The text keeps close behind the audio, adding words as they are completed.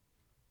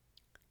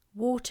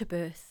Water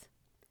birth.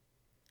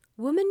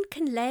 Women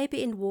can labour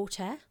in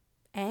water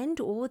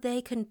or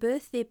they can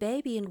birth their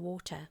baby in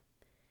water.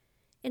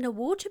 In a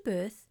water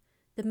birth,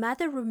 the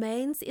mother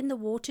remains in the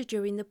water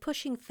during the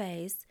pushing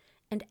phase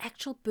and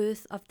actual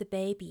birth of the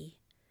baby.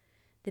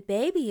 The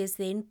baby is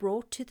then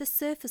brought to the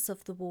surface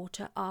of the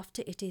water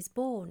after it is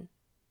born.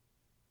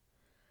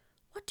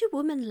 What do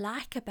women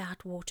like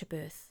about water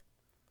birth?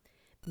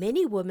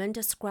 Many women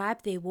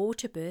describe their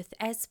water birth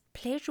as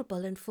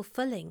pleasurable and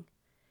fulfilling.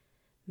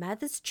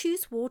 Mothers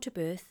choose water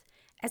birth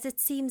as it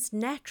seems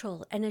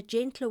natural and a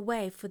gentler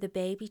way for the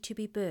baby to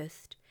be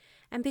birthed,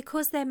 and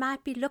because they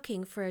might be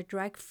looking for a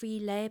drug-free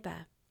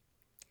labour.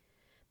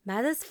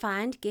 Mothers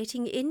find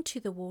getting into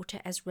the water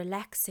as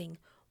relaxing,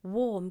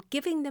 warm,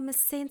 giving them a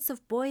sense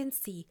of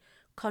buoyancy,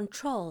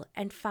 control,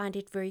 and find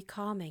it very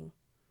calming.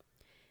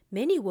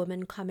 Many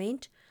women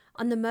comment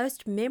on the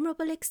most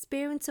memorable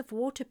experience of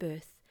water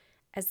birth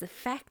as the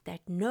fact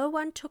that no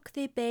one took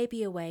their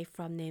baby away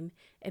from them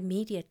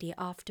immediately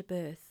after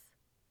birth.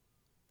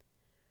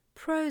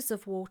 Pros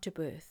of water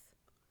birth.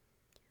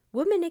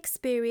 Women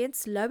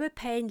experience lower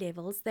pain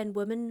levels than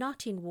women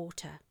not in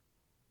water.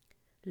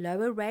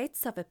 Lower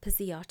rates of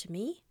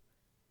episiotomy.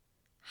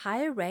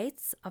 Higher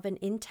rates of an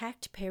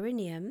intact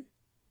perineum.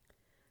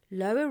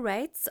 Lower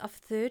rates of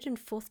 3rd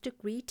and 4th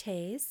degree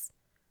tears.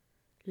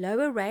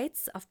 Lower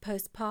rates of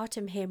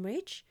postpartum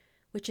hemorrhage,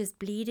 which is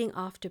bleeding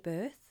after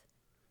birth.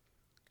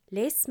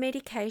 Less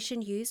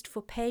medication used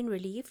for pain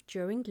relief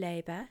during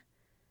labour.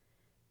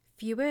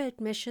 Fewer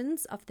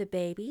admissions of the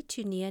baby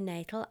to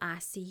neonatal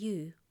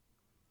ICU.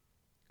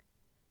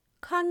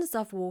 Cons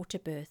of water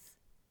birth.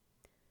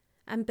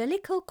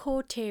 Umbilical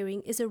cord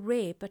tearing is a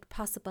rare but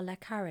possible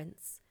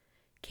occurrence.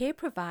 Care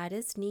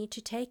providers need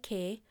to take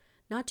care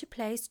not to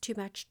place too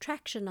much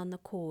traction on the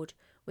cord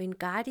when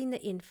guiding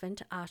the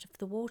infant out of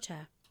the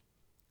water.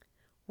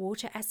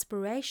 Water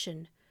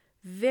aspiration,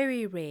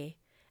 very rare,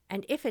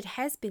 and if it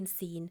has been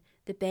seen,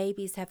 the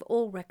babies have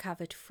all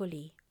recovered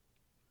fully.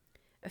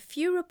 A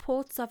few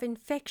reports of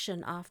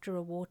infection after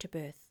a water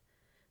birth.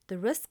 The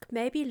risk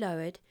may be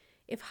lowered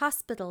if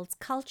hospitals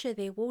culture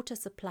their water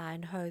supply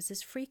and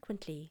hoses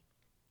frequently.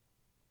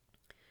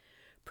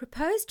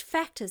 Proposed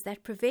factors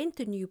that prevent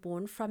the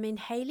newborn from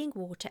inhaling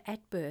water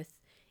at birth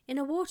in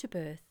a water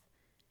birth.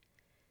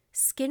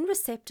 Skin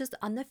receptors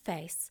on the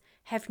face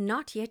have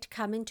not yet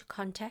come into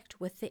contact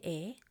with the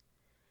air.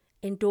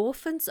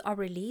 Endorphins are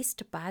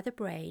released by the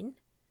brain.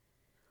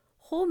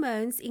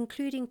 Hormones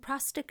including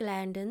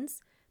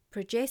prostaglandins,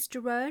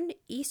 progesterone,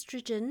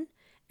 estrogen,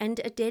 and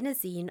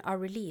adenosine are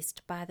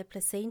released by the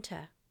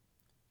placenta.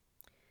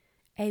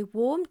 A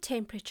warm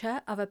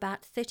temperature of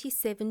about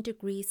 37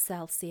 degrees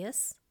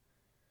Celsius.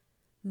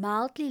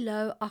 Mildly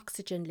low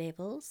oxygen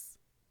levels.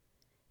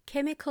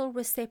 Chemical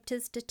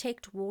receptors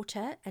detect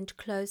water and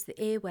close the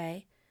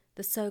airway,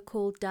 the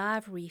so-called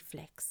dive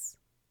reflex.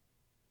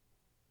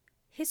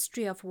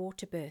 History of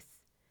water birth.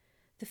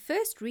 The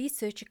first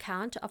research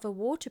account of a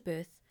water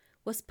birth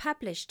was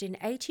published in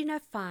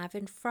 1805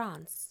 in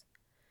France.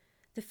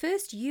 The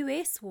first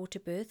U.S. water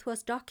birth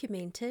was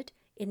documented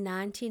in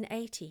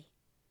 1980.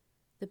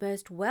 The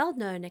most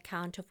well-known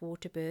account of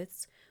water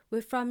births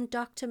were from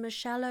Dr.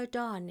 Michel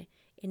Audin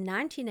in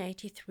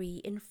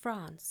 1983 in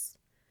France.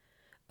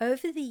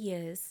 Over the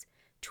years,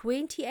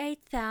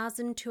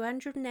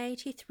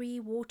 28,283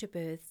 water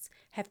births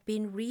have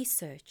been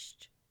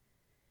researched.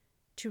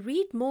 To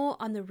read more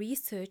on the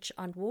research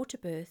on water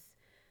birth,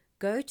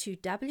 go to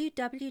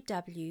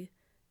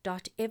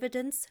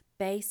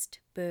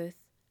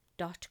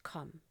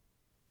www.evidencebasedbirth.com.